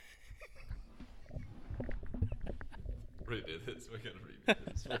redo this. We gotta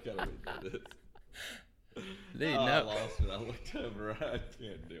redo this. Dude, I no. lost it. I looked over. I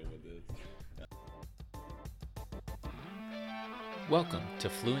can't deal with this. Welcome to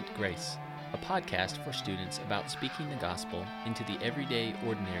Fluent Grace, a podcast for students about speaking the gospel into the everyday,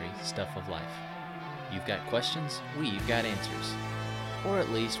 ordinary stuff of life. You've got questions, we've got answers. Or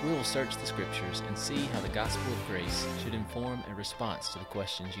at least we will search the scriptures and see how the gospel of grace should inform a response to the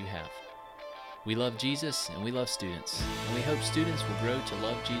questions you have. We love Jesus and we love students, and we hope students will grow to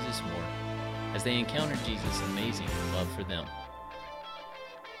love Jesus more as they encounter Jesus' amazing love for them.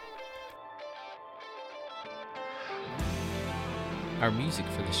 Our music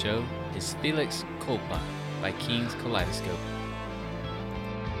for the show is Felix Kolpa by King's Kaleidoscope.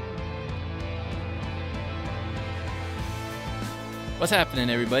 What's happening,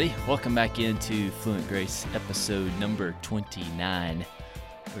 everybody? Welcome back into Fluent Grace, episode number 29.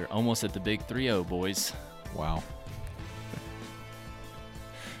 We're almost at the big 3-0, boys. Wow.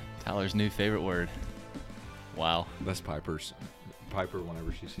 Tyler's new favorite word. Wow. That's Piper's. Piper,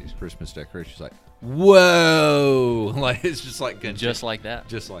 whenever she sees Christmas decorations, she's like, whoa! Like, it's just like... Just like that?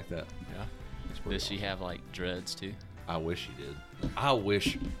 Just like that. Yeah. Pretty Does she have, like, dreads, too? I wish she did. I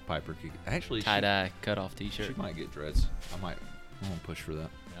wish Piper could... Actually, Tie-dye, cut-off t-shirt? She might get dreads. I'm going to push for that.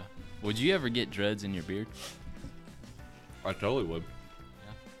 Yeah. Would you ever get dreads in your beard? I totally would.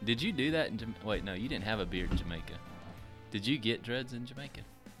 Yeah. Did you do that in Jamaica? Wait, no, you didn't have a beard in Jamaica. Did you get dreads in Jamaica?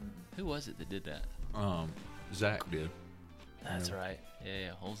 Who was it that did that? Zach did. That's right.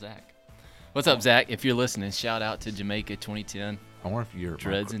 Yeah, old Zach. What's up, Zach? If you're listening, shout out to Jamaica 2010. I wonder if your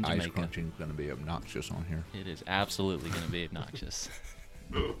Dreads in ice Jamaica. crunching is going to be obnoxious on here. It is absolutely going to be obnoxious.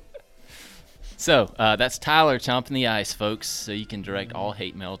 So, that's Tyler chomping the ice, folks, so you can direct all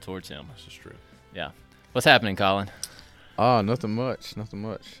hate mail towards him. This is true. Yeah. What's happening, Colin? Nothing much.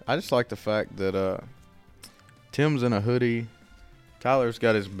 I just like the fact that Tim's in a hoodie. Tyler's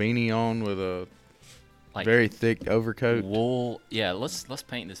got his beanie on with a very thick overcoat. Wool. Yeah, let's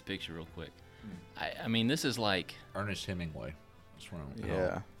paint this picture real quick. I mean, this is like Ernest Hemingway. That's wrong.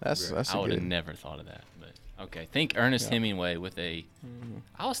 Yeah, that's I a would have good. never thought of that, but okay. Think Ernest Hemingway with a.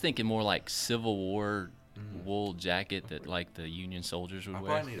 I was thinking more like Civil War wool jacket that like the Union soldiers would I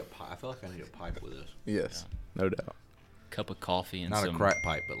wear. probably need a pipe. I feel like I need a pipe with this. Yes, no doubt. Cup of coffee and Not some. a crack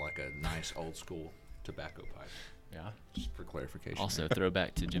pipe, but like a nice old school tobacco pipe. Yeah. Just for clarification. Also,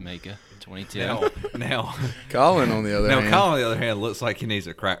 throwback to Jamaica 2010. Now, Colin, on the other hand, Colin, on the other hand, looks like he needs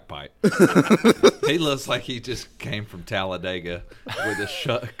a crack pipe. He looks like he just came from Talladega with his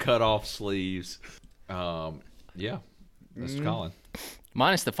cut off sleeves. Yeah, that's Colin.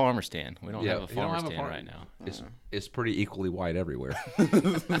 Minus the farmer stand. We don't Yeah, have a you don't farmer have a stand farm- right now. It's pretty equally white everywhere.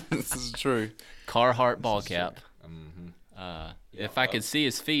 this is true. Carhartt ball cap. Mm-hmm. If I could see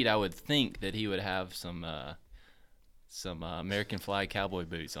his feet, I would think that he would have some American flag cowboy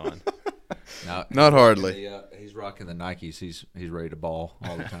boots on. Not hardly. He's rocking the Nikes. He's ready to ball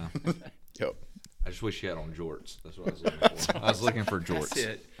all the time. Yep. I just wish he had on jorts. That's what I was looking for. I was looking for jorts. That's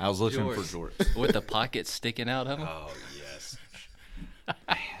it. I was looking for Jorts. jorts. With the pockets sticking out of them. Oh, yes.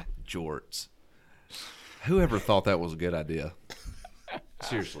 Jorts. Whoever thought that was a good idea?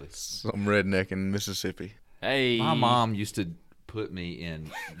 Seriously. Some redneck in Mississippi. Hey. My mom used to put me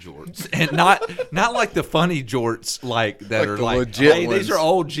in jorts. And not like the funny jorts like that Like are the like, legit hey, these ones. are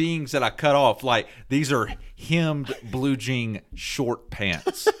old jeans that I cut off. Like, these are hemmed blue jean short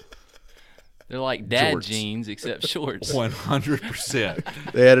pants. They're like dad Jorts. jeans except shorts.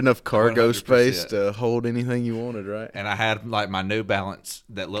 100%. They had enough cargo 100%. space to hold anything you wanted, right? And I had like my New Balance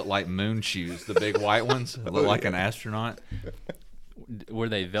that looked like moon shoes, the big white ones, that looked like an astronaut. Were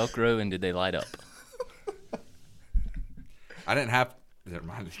they Velcro and did they light up? I didn't have. Never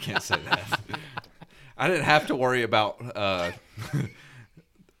mind, I can't say that. I didn't have to worry about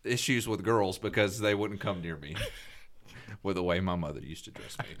issues with girls because they wouldn't come near me with the way my mother used to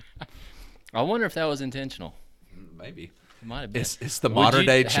dress me. I wonder if that was intentional. Maybe. It might have been. It's the Would modern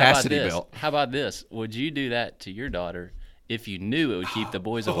day how about chastity this? belt. How about this? Would you do that to your daughter if you knew it would keep the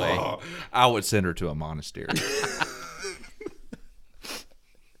boys away? I would send her to a monastery.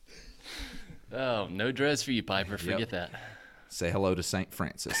 Oh, no dress for you, Piper. Forget that. Say hello to Saint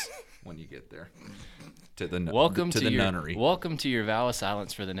Francis when you get there. To the Welcome to to the your nunnery. welcome to your vow of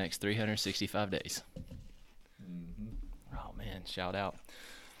silence for the next 365 days. Oh man, shout out!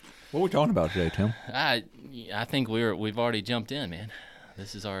 What are we talking about today, Tim? I think we've already jumped in, man.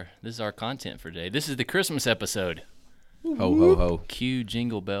 This is our content for today. This is the Christmas episode. Ho ho ho! Cue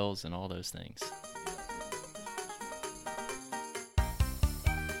jingle bells and all those things.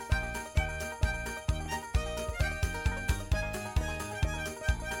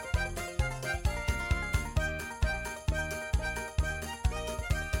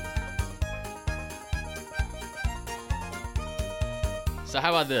 So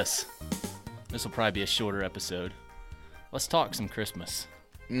how about this? This will probably be a shorter episode. Let's talk some Christmas.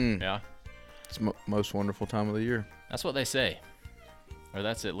 Yeah? It's most wonderful time of the year. That's what they say. Or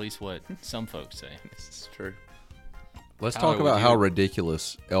that's at least what some folks say. It's true. Let's Tyler, talk would about you- how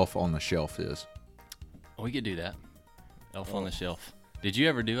ridiculous Elf on the Shelf is. We could do that. Elf on the Shelf. Did you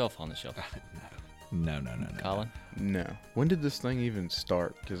ever do Elf on the Shelf, No. Colin? No. When did this thing even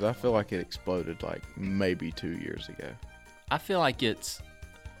start? Because I feel like it exploded like maybe 2 years ago. I feel like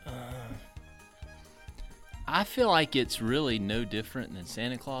it's really no different than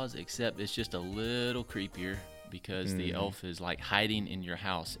Santa Claus, except it's just a little creepier because the elf is like hiding in your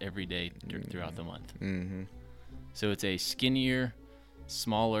house every day throughout the month. Mm-hmm. So it's a skinnier,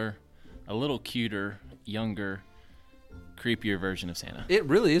 smaller, a little cuter, younger, creepier version of Santa. It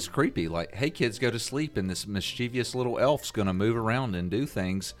really is creepy. Like, hey, kids, go to sleep, and this mischievous little elf's going to move around and do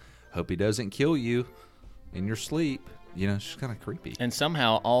things. Hope he doesn't kill you in your sleep. You know, it's just kind of creepy. And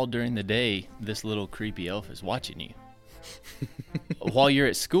somehow, all during the day, this little creepy elf is watching you while you're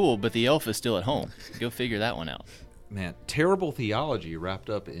at school, but the elf is still at home. Go figure that one out. Man, terrible theology wrapped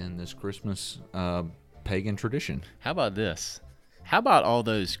up in this Christmas pagan tradition. How about this? How about all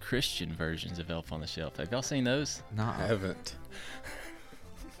those Christian versions of Elf on the Shelf? Have y'all seen those? Nah. I haven't.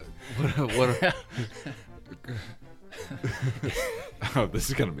 What oh, this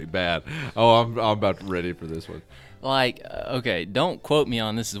is gonna be bad. Oh, I'm about ready for this one. Like, okay, don't quote me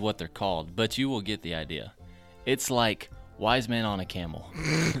on this is what they're called, but you will get the idea. It's like Wise Man on a Camel.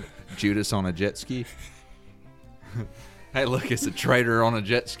 Judas on a jet ski. Hey, look, it's a traitor on a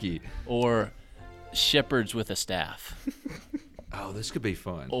jet ski. Or Shepherds with a Staff. Oh, this could be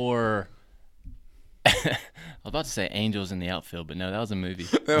fun. Or I was about to say Angels in the Outfield, but no, that was a movie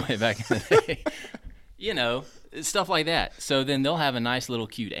way back in the day. You know, stuff like that. So then they'll have a nice little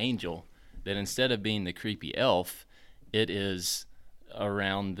cute angel that instead of being the creepy elf, it is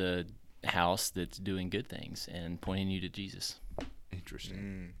around the house that's doing good things and pointing you to Jesus.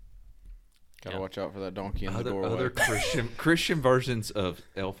 Interesting. Gotta Yeah. watch out for that donkey in the Other doorway. Christian versions of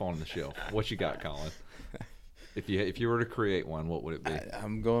Elf on the Shelf. What you got, Colin? If you were to create one, what would it be?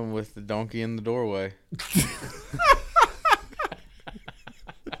 I'm going with the donkey in the doorway.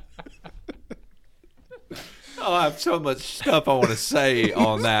 Oh, I have so much stuff I want to say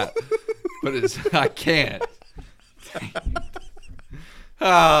on that, but I can't.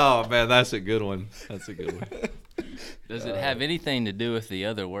 Oh man, that's a good one. That's a good one. Does it have anything to do with the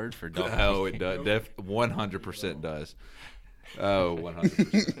other word for donkey? Oh, it does. 100% does. Oh,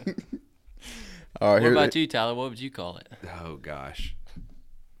 100%. All right, What about you, Tyler? What would you call it? Oh gosh,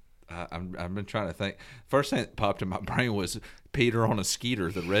 I've been trying to think. First thing that popped in my brain was Peter on a Skeeter,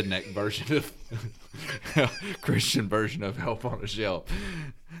 the redneck version of Christian version of Elf on a Shelf.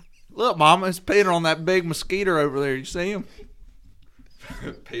 Look, Mama, it's Peter on that big mosquito over there. You see him?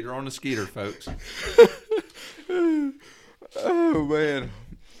 Peter on the Skeeter, folks. Oh man!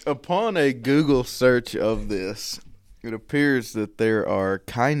 Upon a Google search of this, it appears that there are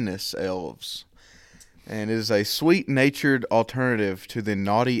kindness elves, and it is a sweet-natured alternative to the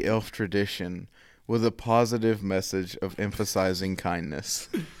naughty elf tradition, with a positive message of emphasizing kindness.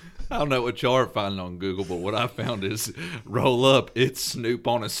 I don't know what y'all are finding on Google, but what I found is roll up, it's Snoop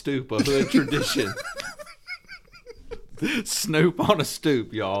on a stoop, a hood tradition. Snoop on a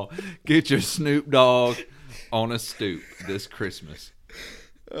stoop, y'all. Get your Snoop Dogg on a stoop this Christmas.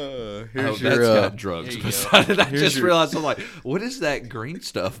 Here's That's your, got drugs here you go. beside it. I just your- realized, I'm like, what is that green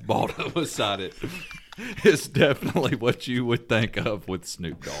stuff balled up beside it? It's definitely what you would think of with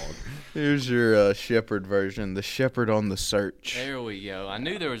Snoop Dogg. Here's your shepherd version, the shepherd on the search. There we go. I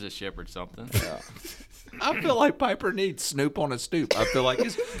knew there was a shepherd something. I feel like Piper needs Snoop on a stoop. I feel like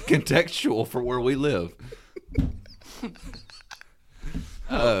it's contextual for where we live.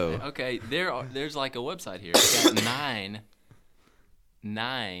 Oh. Okay, there's like a website here. It's got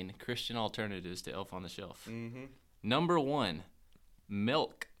nine Christian alternatives to Elf on the Shelf. Mm-hmm. Number 1,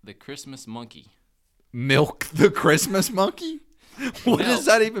 Milk the Christmas Monkey. Milk the Christmas monkey? What does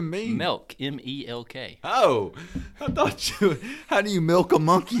that even mean? Milk, M-E-L-K. Oh, I thought you. How do you milk a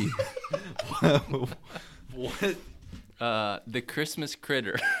monkey? What? The Christmas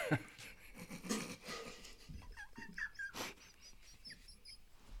Critter.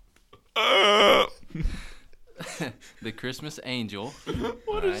 The Christmas Angel.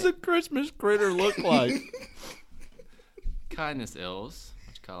 What does a Christmas critter look like? Kindness Elves,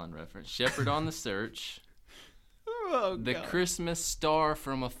 which Colin referenced. Shepherd on the Search. Oh, The God. Christmas Star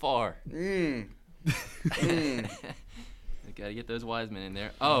from Afar. Mm. Gotta get those wise men in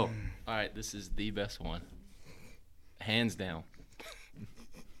there. Oh, all right. This is the best one. Hands down.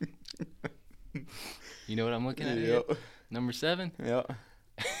 You know what I'm looking at here? Yep. Number 7? Yeah.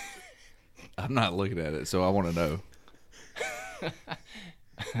 I'm not looking at it, so I want to know.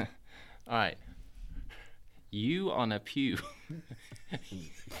 All right. You on a pew.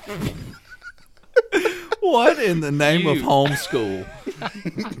 What in the name of You. homeschool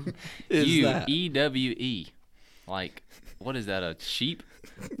is You, that? EWE. Like, what is that, a sheep?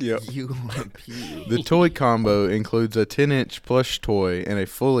 Yep. You on a pew. The toy combo includes a 10-inch plush toy and a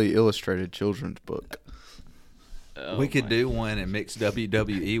fully illustrated children's book. Oh, We could my- do one and mix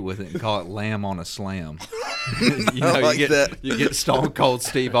WWE with it and call it Lamb on a Slam. I like that. You get Stone Cold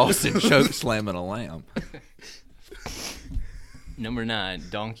Steve Austin choke slamming a lamb. Number 9,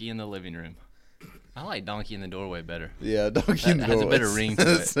 donkey in the living room. I like donkey in the doorway better. Yeah, donkey That has a better ring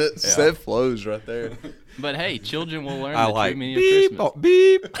to it. That flows right there. But hey, children will learn I the like true meaning beep, of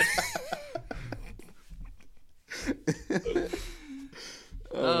Christmas. beep.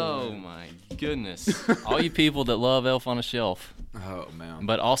 Oh my goodness. All you people that love Elf on a Shelf, Oh man.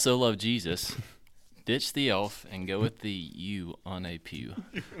 but also love Jesus, ditch the elf and go with the you on a pew.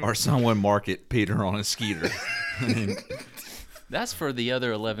 Or someone market Peter on a skeeter. That's for the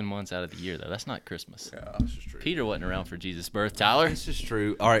other 11 months out of the year, though. That's not Christmas. Yeah, this is true. Peter wasn't around for Jesus' birth. Tyler? This is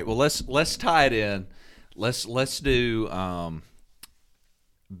true. All right, well let's tie it in. Let's do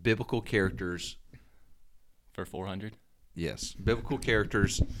biblical characters. For 400? Yes, biblical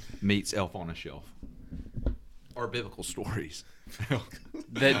characters meets Elf on a Shelf, or biblical stories.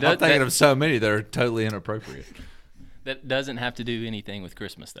 That, I'm thinking of so many that are totally inappropriate. that doesn't have to do anything with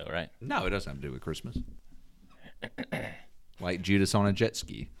Christmas, though, right? No, it doesn't have to do with Christmas. Like Judas on a jet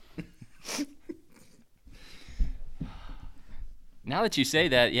ski. Now that you say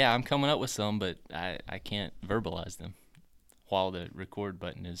that, yeah, I'm coming up with some, but I can't verbalize them while the record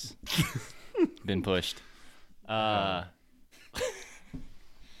button has been pushed.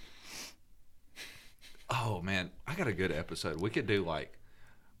 Oh man, I got a good episode. We could do like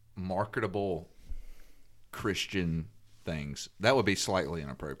marketable Christian things. That would be slightly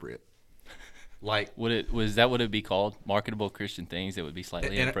inappropriate. Like Would it be called? Marketable Christian things that would be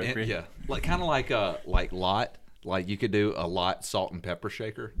slightly inappropriate? yeah, like kind of like Lot. Like you could do a Lot salt and pepper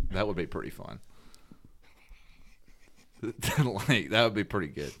shaker. That would be pretty fun. Like that would be pretty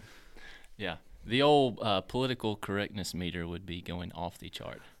good. Yeah. The old political correctness meter would be going off the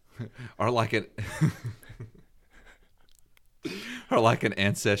chart. Or like an or like an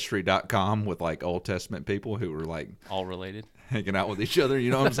ancestry.com with like Old Testament people who were like All related. hanging out with each other, you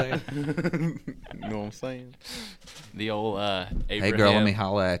know what I'm saying? You know what I'm saying? The old Abraham. Hey girl, let me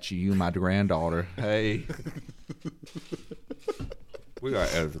holler at you. You my granddaughter. Hey. We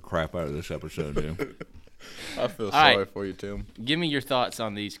gotta edit the crap out of this episode, dude. I feel right. sorry for you, Tim. Give me your thoughts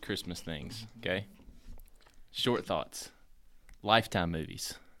on these Christmas things, okay? Short thoughts. Lifetime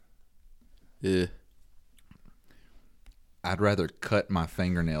movies. Yeah. I'd rather cut my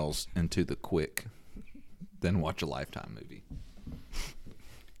fingernails into the quick than watch a Lifetime movie.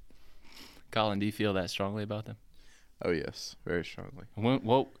 Colin, do you feel that strongly about them? Oh yes, very strongly.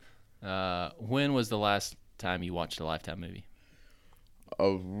 When was the last time you watched a Lifetime movie?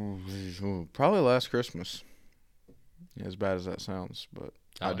 Oh, probably last Christmas. Yeah, as bad as that sounds, but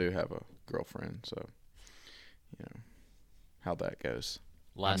I Tyler? do have a girlfriend, so you know how that goes.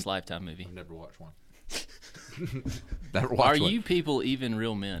 Last Lifetime movie. I've never watched one. Never Are watched one. you people even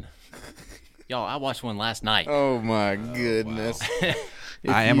real men? Y'all, I watched one last night. Oh my goodness!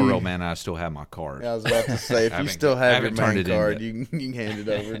 I am a real man. I still have my card. I was about to say, if I you haven't- still I have your haven't turned man it in card, yet. you can hand it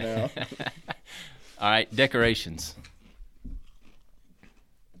over now. All right, decorations.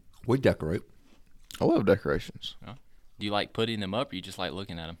 We decorate. I love decorations. Do you like putting them up, or you just like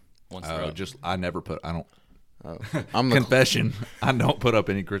looking at them once they're up? I never put. I don't. Oh, I'm the Confession. I don't put up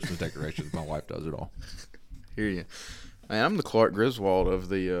any Christmas decorations. My wife does it all. hear you, man. I'm the Clark Griswold of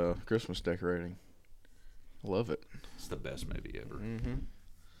the Christmas decorating. I love it. It's the best movie ever.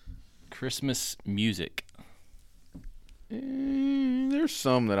 Christmas music. There's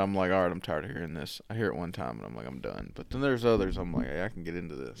some that I'm like, all right, I'm tired of hearing this. I hear it one time and I'm like, I'm done. But then there's others I'm like, hey, I can get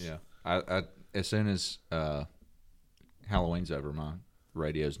into this. Yeah. I as soon as Halloween's over, my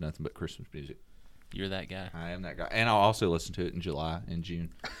radio's nothing but Christmas music. You're that guy. I am that guy, and I'll also listen to it in July and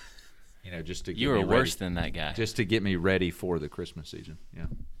June. You know, just to get You me are ready, worse than that guy. just to get me ready for the Christmas season. Yeah,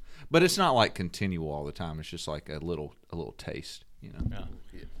 but it's not like continual all the time. It's just like a little taste. You know.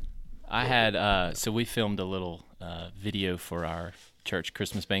 Yeah. I had so we filmed a little video for our church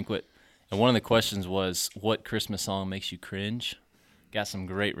Christmas banquet, and one of the questions was, "What Christmas song makes you cringe?" Got some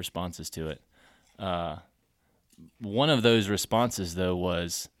great responses to it. One of those responses though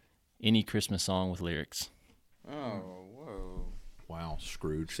was any Christmas song with lyrics. Oh, whoa. Wow,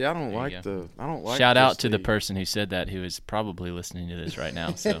 Scrooge. See, I don't There you like go. I don't like. Shout out to the Prestige. person who said that, who is probably listening to this right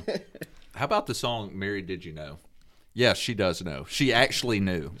now. So How about the song "Mary Did You Know"? Yes, she does know. She actually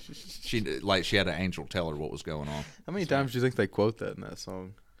knew. She had an angel tell her what was going on. How many times do you think they quote that in that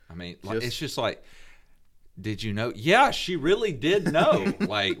song? I mean, it's just like, did you know? Yeah, she really did know.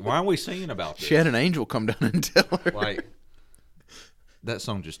 Like, why are we singing about this? She had an angel come down and tell her. Like, that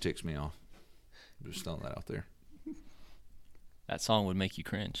song just ticks me off. I'm just throwing that out there. that song would make you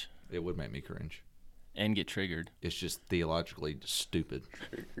cringe It would make me cringe. and get triggered. It's just theologically stupid.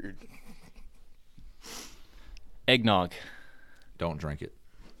 Eggnog. Don't drink it.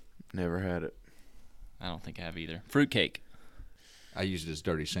 Never had it. I don't think I have either. Fruitcake. I use it as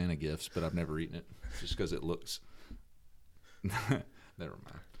dirty Santa gifts, but I've never eaten it just because it looks. Never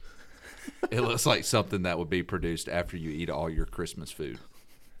mind. It looks like something that would be produced after you eat all your Christmas food.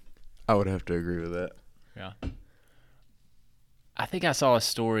 I would have to agree with that. Yeah. I think I saw a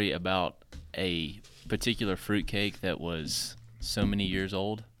story about a particular fruitcake that was so many years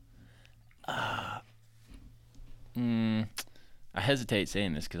old. I hesitate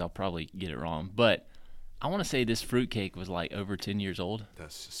saying this because I'll probably get it wrong, but I want to say this fruitcake was like over 10 years old.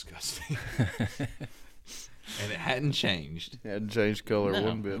 That's disgusting. And it hadn't changed. It hadn't changed color No,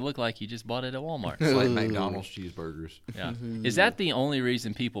 one bit. it looked like you just bought it at Walmart. It's like McDonald's cheeseburgers. Yeah. Is that the only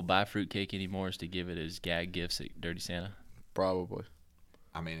reason people buy fruitcake anymore, is to give it as gag gifts at Dirty Santa? Probably.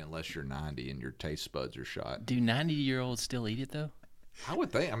 I mean, unless you're 90 and your taste buds are shot. Do 90-year-olds still eat it, though? I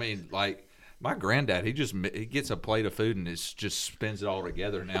would think. I mean, like my granddad, he gets a plate of food and just spins it all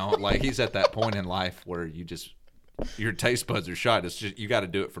together now. Like he's at that point in life where your taste buds are shot. It's just you got to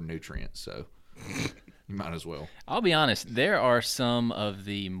do it for nutrients. So you might as well. I'll be honest. There are some of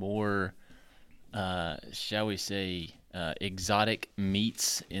the more, shall we say, exotic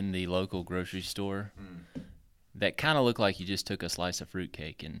meats in the local grocery store that kind of look like you just took a slice of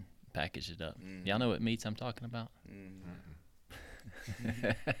fruitcake and packaged it up. Y'all know what meats I'm talking about?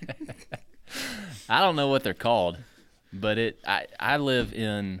 I don't know what they're called, but I live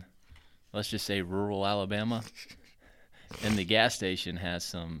in, let's just say, rural Alabama, and the gas station has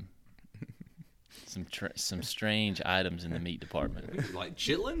some strange items in the meat department. Like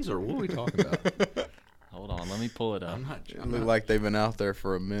chitlins, or what are we talking about? Hold on, let me pull it up. It looked like they've been out there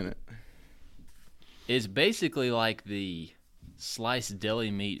for a minute. It's basically like the sliced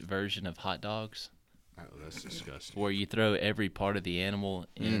deli meat version of hot dogs, Oh, that's disgusting. where you throw every part of the animal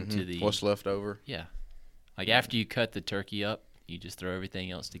into the What's left over? yeah, like after you cut the turkey up, you just throw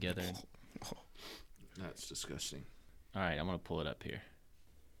everything else together. That's disgusting. All right, I'm gonna pull it up here.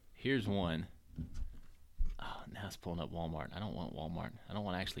 Here's one. Oh, now it's pulling up Walmart. I don't want Walmart. I don't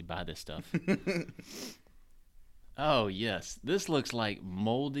want to actually buy this stuff. Oh yes, this looks like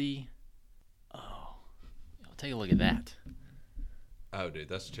moldy. Oh, take a look at that. Oh, dude,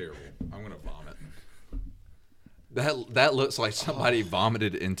 that's terrible. I'm gonna vomit. That looks like somebody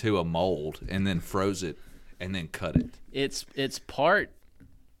vomited into a mold and then froze it and then cut it. It's part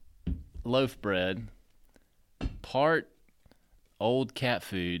loaf bread, part old cat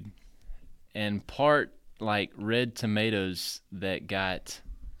food, and part like red tomatoes that got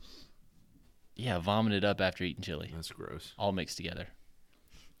vomited up after eating chili, That's gross. all mixed together.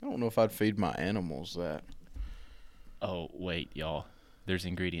 I don't know if I'd feed my animals that. Oh wait, y'all, there's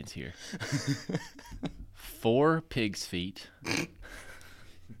ingredients here. 4 pig's feet,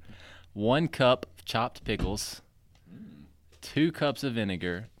 1 cup of chopped pickles, 2 cups of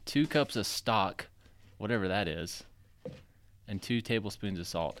vinegar, 2 cups of stock, whatever that is, and 2 tablespoons of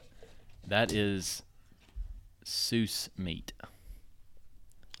salt. That is Seuss meat.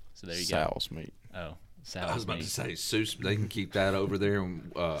 So there you Sow's meat. go. Oh, I was Sow's about meat. to say Seuss. They can keep that over there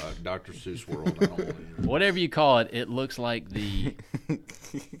in Dr. Seuss world. I don't want it. Whatever you call it, it looks like the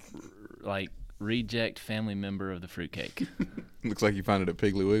reject family member of the fruitcake. Looks like you find it at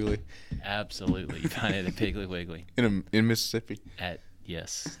Piggly Wiggly Absolutely, you find it at Piggly Wiggly. in Mississippi.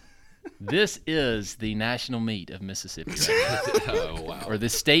 Yes, this is the national meat of Mississippi, right here. Oh wow. Or the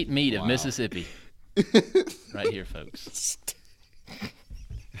state meat of Wow. Mississippi, right here, folks.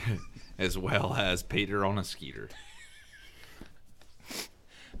 As well as Peter on a skeeter.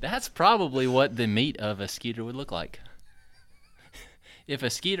 That's probably what the meat of a skeeter would look like. If a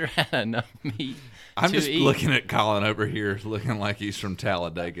skeeter had enough meat I'm to just eat. looking at Colin over here, looking like he's from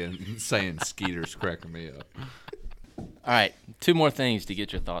Talladega, and saying skeeter's cracking me up. All right, 2 more things to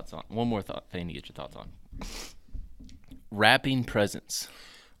get your thoughts on. One more thing to get your thoughts on. Wrapping presents.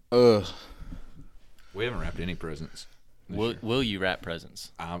 Ugh. We haven't wrapped any presents. Will you wrap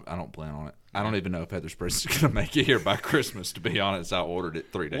presents? I don't plan on it. I don't even know if Heather's present's gonna make it here by Christmas. To be honest, I ordered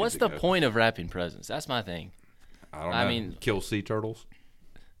it 3 days What's ago. the point of wrapping presents? That's my thing. I don't know. I mean, kill sea turtles.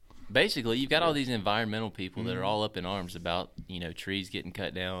 basically, you've got all these environmental people that are all up in arms about, trees getting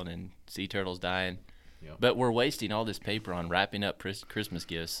cut down and sea turtles dying. Yep. But we're wasting all this paper on wrapping up Christmas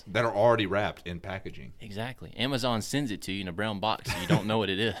gifts. That are already wrapped in packaging. Exactly. Amazon sends it to you in a brown box, so you don't know what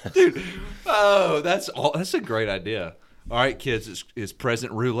it is. Dude, oh, that's a great idea. All right, kids, it's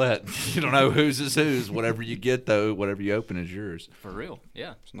present roulette. You don't know whose is whose. Whatever you get, though, whatever you open is yours. For real,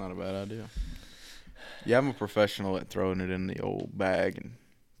 yeah. It's not a bad idea. Yeah, I'm a professional at throwing it in the old bag and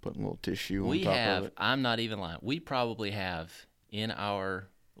putting a little tissue on top of it. I'm not even lying, we probably have in our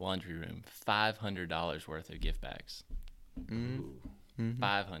laundry room $500 worth of gift bags. Mm-hmm.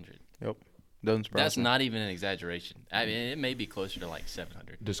 500. Yep. Doesn't surprise That's me. not even an exaggeration. I mean, it may be closer to like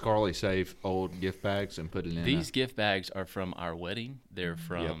 700. Does Carly save old gift bags and put it in? These gift bags are from our wedding. They're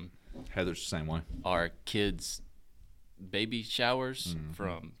from Heather's the same way. our kids' baby showers, Mm-hmm.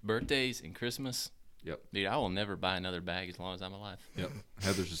 from birthdays and Christmas. Yep. Dude, I will never buy another bag as long as I'm alive. Yep.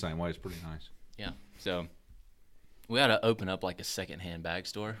 Heather's the same way. It's pretty nice. Yeah. So we ought to open up like a secondhand bag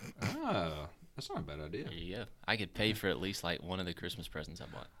store. Oh, that's not a bad idea. There you go. I could pay for at least like one of the Christmas presents I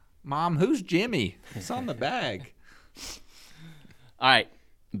bought. Mom, who's Jimmy? It's on the bag. All right.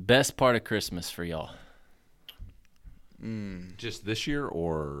 Best part of Christmas for y'all, Just this year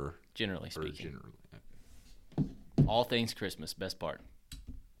or generally or speaking. generally? All things Christmas, best part.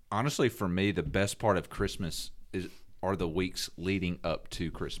 Honestly, for me, the best part of Christmas are the weeks leading up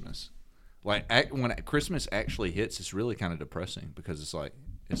to Christmas. Like when Christmas actually hits, it's really kind of depressing because it's like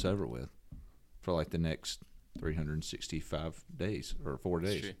it's over with for like the next 365 days or 4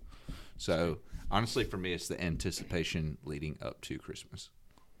 days. true. So honestly, for me, it's the anticipation leading up to Christmas.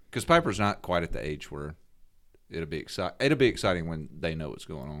 Because Piper's not quite at the age where it'll be exciting when they know what's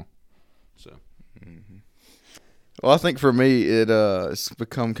going on. So. Well, I think for me, it's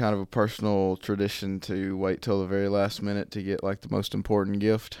become kind of a personal tradition to wait till the very last minute to get like the most important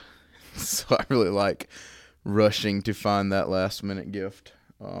gift. So I really like rushing to find that last minute gift.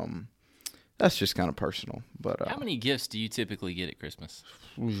 That's just kind of personal. But How many gifts do you typically get at Christmas?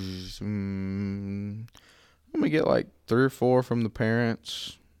 I'm gonna get like 3 or 4 from the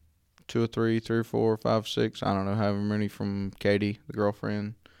parents, 2 or 3, 3 or 4, 5, 6. I don't know, however many from Katie, the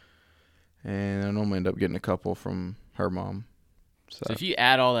girlfriend, and I normally end up getting a couple from her mom. So if you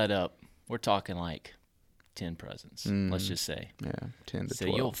add all that up, we're talking like 10 presents, let's Mm. just say. Yeah, 10 to So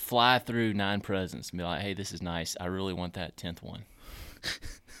 12. you'll fly through 9 presents and be like, hey, this is nice. I really want that 10th one.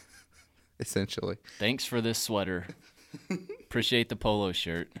 Essentially. Thanks for this sweater. Appreciate the polo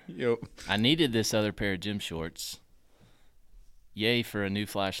shirt. Yep. I needed this other pair of gym shorts. Yay for a new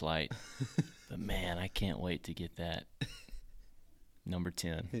flashlight. But man, I can't wait to get that. Number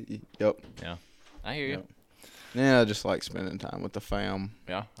 10. Yep. Yeah. I hear you. Yep. Yeah, I just like spending time with the fam.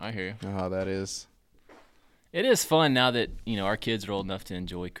 Yeah, I hear you. You know how that is. It is fun now that, our kids are old enough to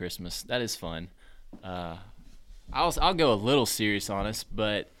enjoy Christmas. That is fun. I'll go a little serious on us,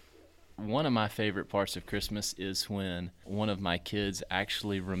 but one of my favorite parts of Christmas is when one of my kids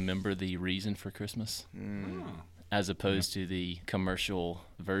actually remember the reason for Christmas as opposed to the commercial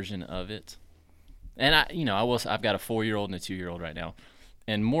version of it. And I've got a 4-year-old and a 2-year-old right now.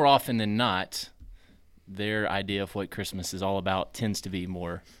 And more often than not, their idea of what Christmas is all about tends to be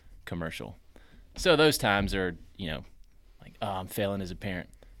more commercial. So those times are, like, oh, I'm failing as a parent.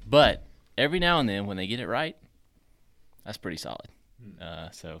 But every now and then when they get it right, that's pretty solid.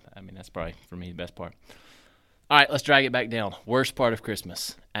 So, that's probably, for me, the best part. All right, let's drag it back down. Worst part of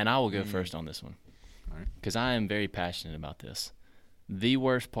Christmas. And I will go first on this one. All right. Because I am very passionate about this. The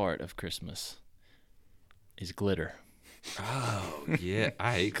worst part of Christmas is glitter. Oh, yeah.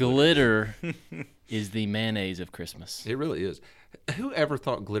 I hate Glitter is the mayonnaise of Christmas. It really is. Whoever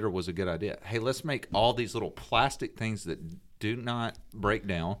thought glitter was a good idea? Hey, let's make all these little plastic things that do not break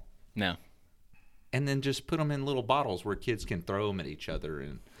down, No. and then just put them in little bottles where kids can throw them at each other.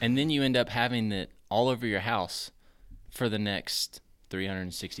 And then you end up having it all over your house for the next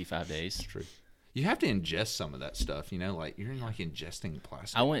 365 days. True. You have to ingest some of that stuff, like you're like ingesting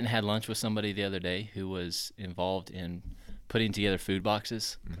plastic. I went and had lunch with somebody the other day who was involved in putting together food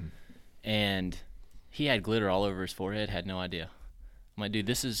boxes, and he had glitter all over his forehead, had no idea. I'm like, dude,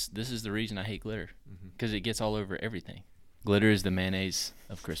 this is the reason I hate glitter, because it gets all over everything. Glitter is the mayonnaise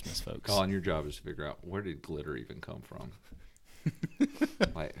of Christmas, folks. Colin, your job is to figure out where did glitter even come from.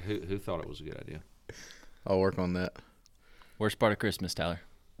 Like, who thought it was a good idea? I'll work on that. Worst part of Christmas, Tyler?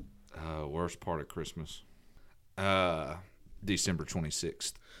 Worst part of Christmas. December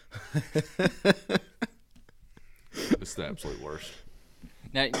 26th. It's the absolute worst.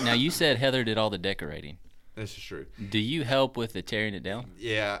 Now you said Heather did all the decorating. This is true. Do you help with the tearing it down?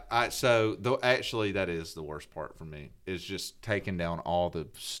 Yeah, actually that is the worst part for me, is just taking down all the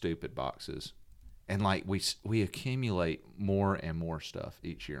stupid boxes. And like we accumulate more and more stuff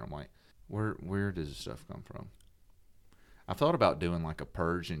each year. I'm like, where does this stuff come from? I thought about doing like a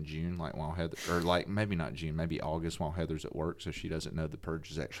purge in June, like while Heather, or like maybe not June, maybe August while Heather's at work, so she doesn't know the purge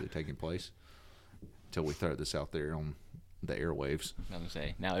is actually taking place until we throw this out there on the airwaves. I was going to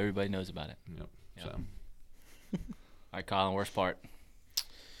say, now everybody knows about it. Yep. Yep. So. All right, Colin, worst part?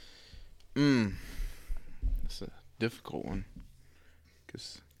 It's a difficult one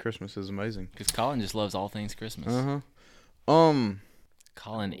because Christmas is amazing. Because Colin just loves all things Christmas.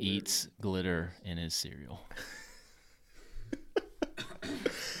 Colin eats glitter in his cereal.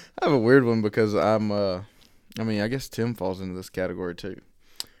 I have a weird one because I guess Tim falls into this category too.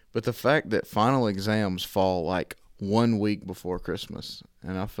 But the fact that final exams fall like 1 week before Christmas,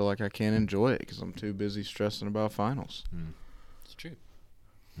 and I feel like I can't enjoy it because I'm too busy stressing about finals. It's true.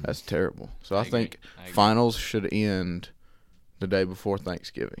 That's terrible. So I agree. think finals should end the day before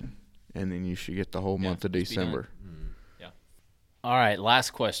Thanksgiving, and then you should get the whole month of just be done. December. Yeah. All right, last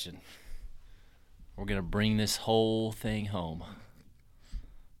question. We're going to bring this whole thing home.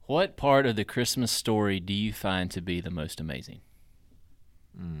 What part of the Christmas story do you find to be the most amazing?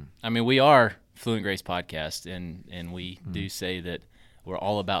 I mean, we are Fluent Grace Podcast, and we do say that we're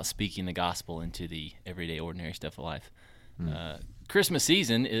all about speaking the gospel into the everyday, ordinary stuff of life. Christmas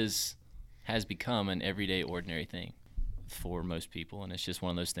season has become an everyday, ordinary thing for most people, and it's just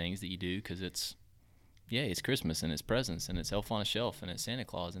one of those things that you do because it's Christmas, and it's presents, and it's Elf on a Shelf, and it's Santa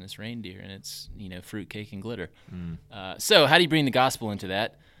Claus, and it's reindeer, and it's fruitcake and glitter. So how do you bring the gospel into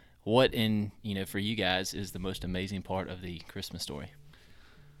that? What for you guys is the most amazing part of the Christmas story?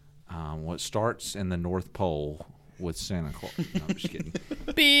 What starts in the North Pole with Santa Claus. No, I'm just kidding.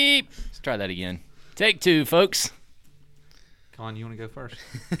 Beep. Let's try that again. Take 2, folks. Colin, you want to go first?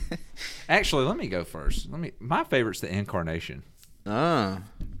 Actually, let me go first. My favorite's the Incarnation. Can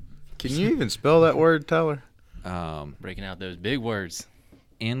you even spell that word, Tyler? Breaking out those big words.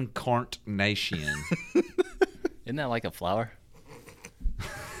 Incarnation. Isn't that like a flower?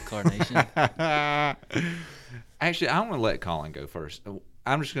 Carnation. Actually, I want to let Colin go first.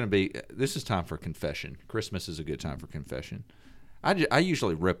 I'm just going to be. This is time for confession. Christmas is a good time for confession. I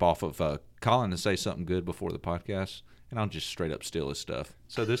usually rip off of Colin to say something good before the podcast, and I'll just straight up steal his stuff.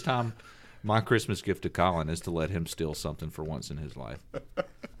 So this time, my Christmas gift to Colin is to let him steal something for once in his life.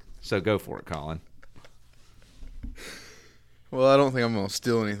 So go for it, Colin. Well, I don't think I'm going to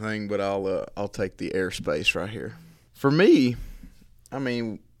steal anything, but I'll take the airspace right here. For me, I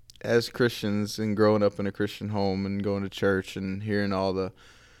mean, as Christians and growing up in a Christian home and going to church and hearing all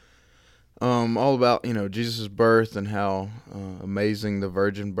about Jesus' birth and how amazing the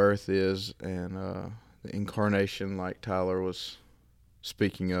virgin birth is, and the incarnation, like Tyler was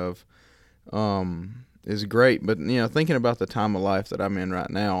speaking of, is great. But thinking about the time of life that I'm in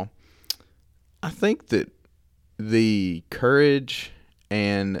right now, I think that the courage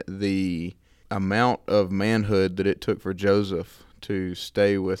and the amount of manhood that it took for Joseph to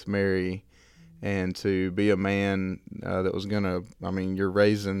stay with Mary and to be a man that was you're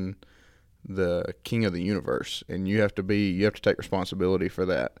raising the king of the universe, and you have to take responsibility for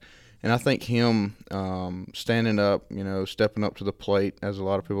that. And I think him standing up, stepping up to the plate, as a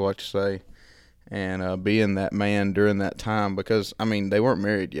lot of people like to say, and being that man during that time, because they weren't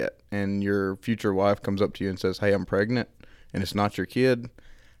married yet, and your future wife comes up to you and says, "Hey, I'm pregnant," and it's not your kid.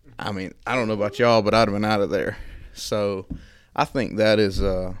 I don't know about y'all, but I'd have been out of there. So I think that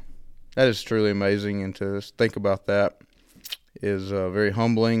is truly amazing, and to think about that is very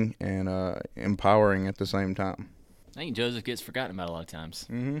humbling and empowering at the same time. I think Joseph gets forgotten about a lot of times.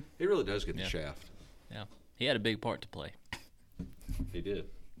 Mm-hmm. He really does get the shaft. Yeah, he had a big part to play. He did.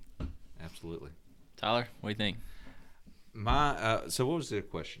 Absolutely. Tyler, what do you think? So what was the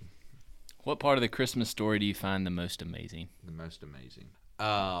question? What part of the Christmas story do you find the most amazing? The most amazing.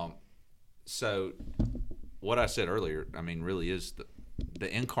 So what I said earlier, really is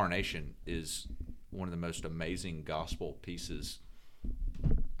the incarnation is one of the most amazing gospel pieces.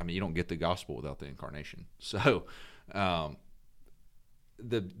 You don't get the gospel without the incarnation. So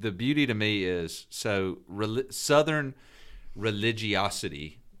the beauty to me is, Southern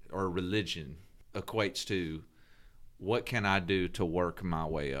religiosity or religion equates to, what can I do to work my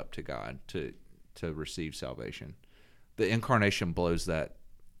way up to God to receive salvation? The incarnation blows that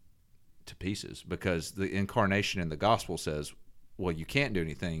to pieces, because the incarnation in the gospel says, well, you can't do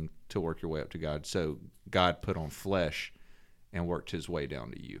anything to work your way up to God, so God put on flesh and worked his way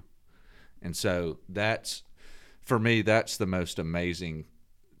down to you. And so for me, that's the most amazing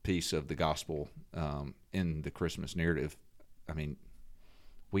piece of the gospel in the Christmas narrative. I mean,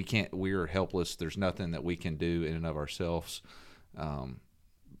 we're helpless. There's nothing that we can do in and of ourselves.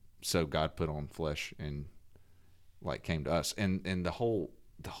 So God put on flesh and like came to us. And the whole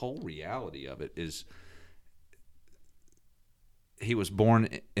reality of it is he was born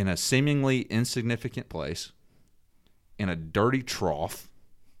in a seemingly insignificant place, in a dirty trough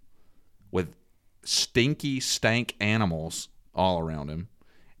with stank animals all around him.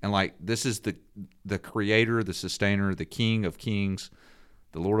 And like, this is the creator, the sustainer, the king of kings,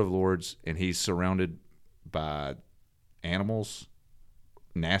 the Lord of lords, and he's surrounded by animals,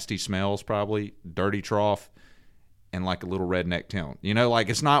 nasty smells probably, dirty trough, and like a little redneck town. You know, like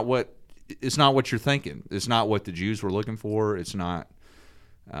it's not what you're thinking. It's not what the Jews were looking for. It's not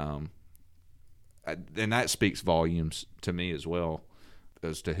and that speaks volumes to me as well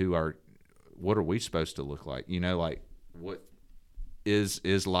as to what are we supposed to look like? You know, like what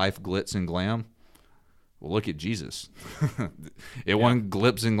is life glitz and glam? Well, look at Jesus. It wasn't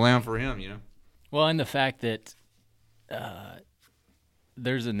glitz and glam for him, you know. Well, and the fact that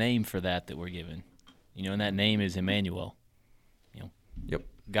there's a name for that we're given, you know, and that name is Emmanuel. You know, yep,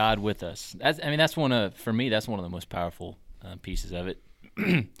 God with us. That's one of the most powerful pieces of it,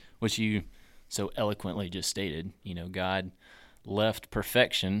 which you so eloquently just stated. You know, God left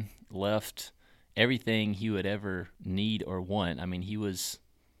perfection, left everything he would ever need or want. I mean, he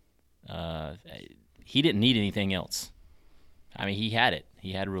didn't need anything else. I mean, he had it.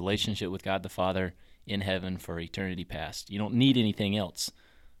 He had a relationship with God the Father in heaven for eternity past. You don't need anything else.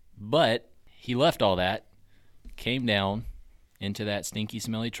 But he left all that, came down into that stinky,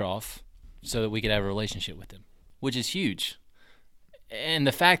 smelly trough so that we could have a relationship with him, which is huge. And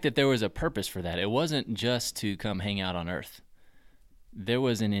the fact that there was a purpose for that, it wasn't just to come hang out on earth. There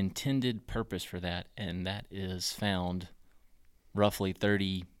was an intended purpose for that, and that is found roughly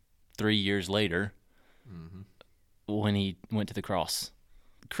 33 years later when he went to the cross.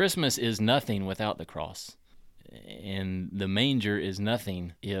 Christmas is nothing without the cross, and the manger is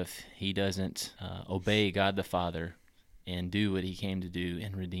nothing if he doesn't obey God the Father and do what he came to do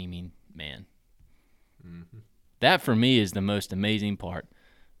in redeeming man. Mm-hmm. That, for me, is the most amazing part,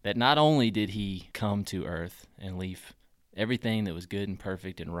 that not only did he come to earth and leave everything that was good and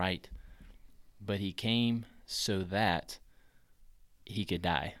perfect and right, but he came so that he could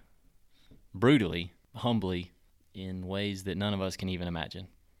die brutally, humbly, in ways that none of us can even imagine.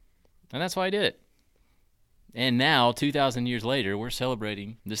 And that's why he did it. And now, 2,000 years later, we're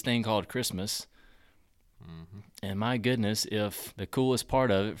celebrating this thing called Christmas. Mm-hmm. And my goodness, if the coolest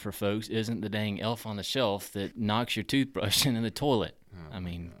part of it for folks isn't the dang elf on the shelf that knocks your toothbrush into the toilet. I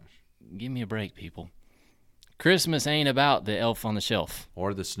mean, give me a break, people. Christmas ain't about the elf on the shelf.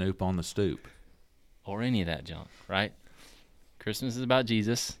 Or the Snoop on the stoop. Or any of that junk, right? Christmas is about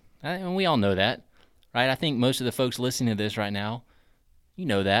Jesus. And we all know that, right? I think most of the folks listening to this right now, you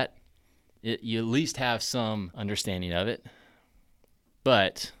know that. You at least have some understanding of it.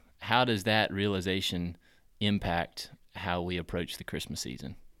 But how does that realization impact how we approach the Christmas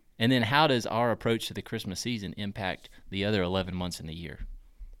season? And then how does our approach to the Christmas season impact the other 11 months in the year?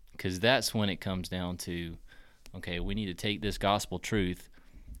 Because that's when it comes down to, okay, we need to take this gospel truth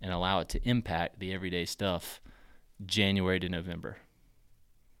and allow it to impact the everyday stuff January to November.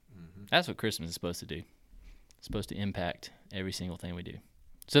 Mm-hmm. That's what Christmas is supposed to do. It's supposed to impact every single thing we do.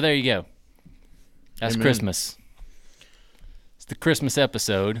 So there you go. That's Amen. Christmas. It's the Christmas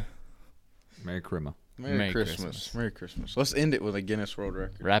episode. Merry Christmas. Merry Christmas. Merry Christmas. Let's end it with a Guinness World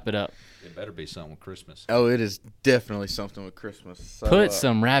Record. Wrap it up. It better be something with Christmas. Oh, it is definitely something with Christmas. So, put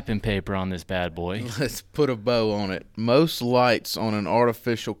some wrapping paper on this bad boy. Let's put a bow on it. Most lights on an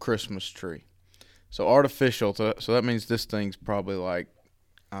artificial Christmas tree. So artificial, so that means this thing's probably like,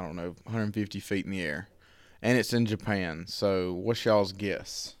 I don't know, 150 feet in the air. And it's in Japan. So what's y'all's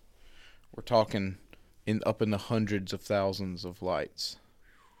guess? We're talking up in the hundreds of thousands of lights.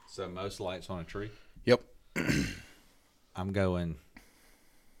 So most lights on a tree? Yep. I'm going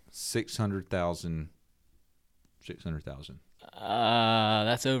 600,000. 600,000.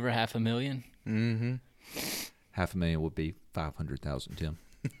 That's over 500,000. Mm-hmm. 500,000 would be 500,000, Tim.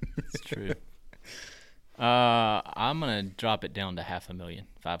 That's true. I'm going to drop it down to 500,000,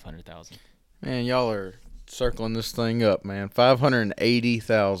 500,000. Man, y'all are circling this thing up, man.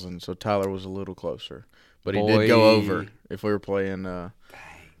 580,000. So Tyler was a little closer, but he did go over. If we were playing,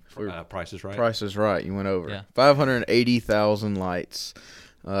 Price is Right. Price is Right. You went over. Yeah. 580,000 lights.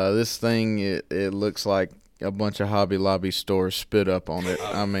 This thing, it looks like a bunch of Hobby Lobby stores spit up on it.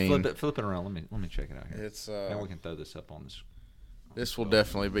 I mean, flip it around. Let me check it out here. It's now we can throw this up on this. This will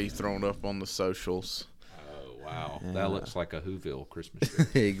definitely be thrown up on the socials. Oh Wow, Yeah. that looks like a Whoville Christmas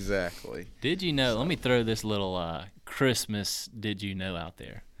tree. Exactly. Did you know? Let me throw this little Christmas did you know out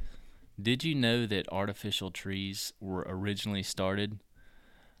there. Did you know that artificial trees were originally started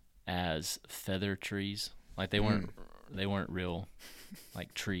as feather trees? Like they weren't real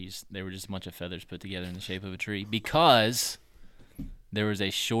like trees. They were just a bunch of feathers put together in the shape of a tree because there was a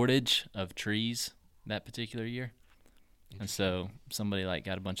shortage of trees that particular year. And so somebody like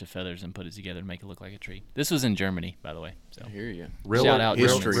got a bunch of feathers and put it together to make it look like a tree. This was in Germany, by the way. So I hear you. Real, Shout out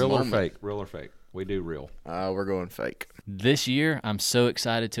history real or moment. fake? Real or fake? We do real. We're going fake. this year, I'm so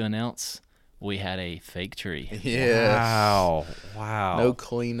excited to announce we had a fake tree. Yes. Wow. No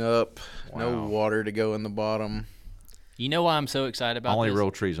cleanup. No Wow. water to go in the bottom. You know why I'm so excited about Only this?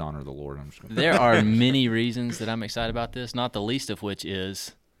 real trees honor the Lord. I'm just gonna There are many reasons that I'm excited about this, not the least of which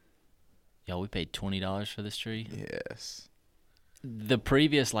is, we paid $20 for this tree. Yes. The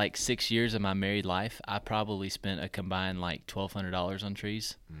previous, 6 years of my married life, I probably spent a combined, $1,200 on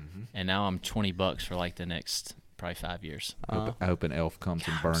trees. Mm-hmm. And now I'm $20 for, the next probably 5 years. I hope an elf comes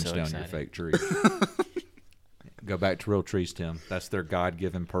and burns so down your excited. fake tree. Go back to real trees, Tim. That's their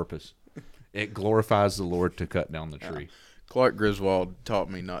God-given purpose. It glorifies the Lord to cut down the tree. Clark Griswold taught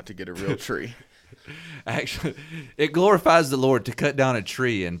me not to get a real tree. Actually, it glorifies the Lord to cut down a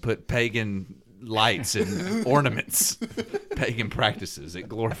tree and put pagan lights and ornaments, pagan practices. It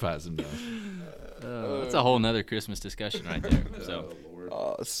glorifies him, though. That's a whole nother Christmas discussion right there. So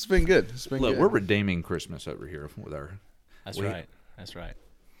It's been good. It's been Look, good. we're redeeming Christmas over here with our. that's right. That's right.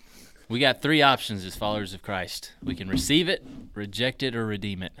 We got 3 options as followers of Christ. We can receive it, reject it, or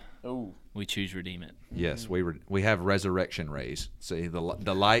redeem it. Oh. We choose redeem it. Yes, we have resurrection rays. See, the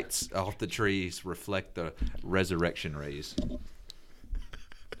lights off the trees reflect the resurrection rays.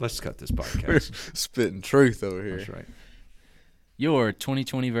 Let's cut this podcast. Spitting truth over here. That's right. Your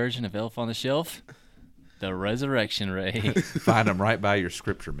 2020 version of Elf on the Shelf, the Resurrection Ray. Find them right by your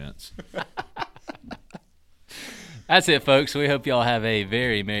scripture mints. That's it, folks. We hope y'all have a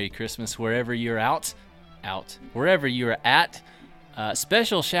very Merry Christmas wherever you're wherever you're at.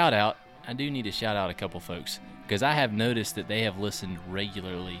 Special shout out. I do need to shout out a couple folks because I have noticed that they have listened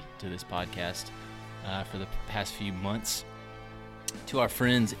regularly to this podcast for the past few months. To our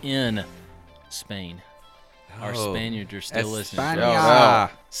friends in Spain. Our Oh, Spaniards are still listening. España.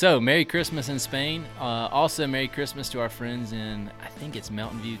 Shout So, Merry Christmas in Spain. Also, Merry Christmas to our friends in, I think it's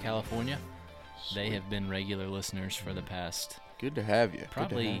Mountain View, California. They have been regular listeners for the past Good to have you. Good to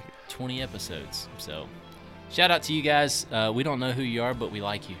probably have you. 20 episodes. So, shout out to you guys. We don't know who you are, but we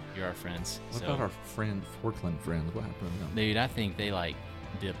like you. You're our friends. What So, about our friend Forkland friends? What happened to them? dude, I think they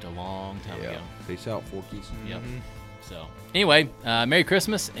dipped a long time ago. Peace out, Forkies. Yep. So, anyway, Merry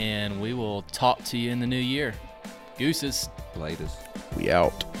Christmas, and we will talk to you in the new year. Gooses. Latest. We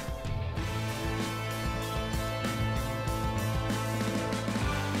out.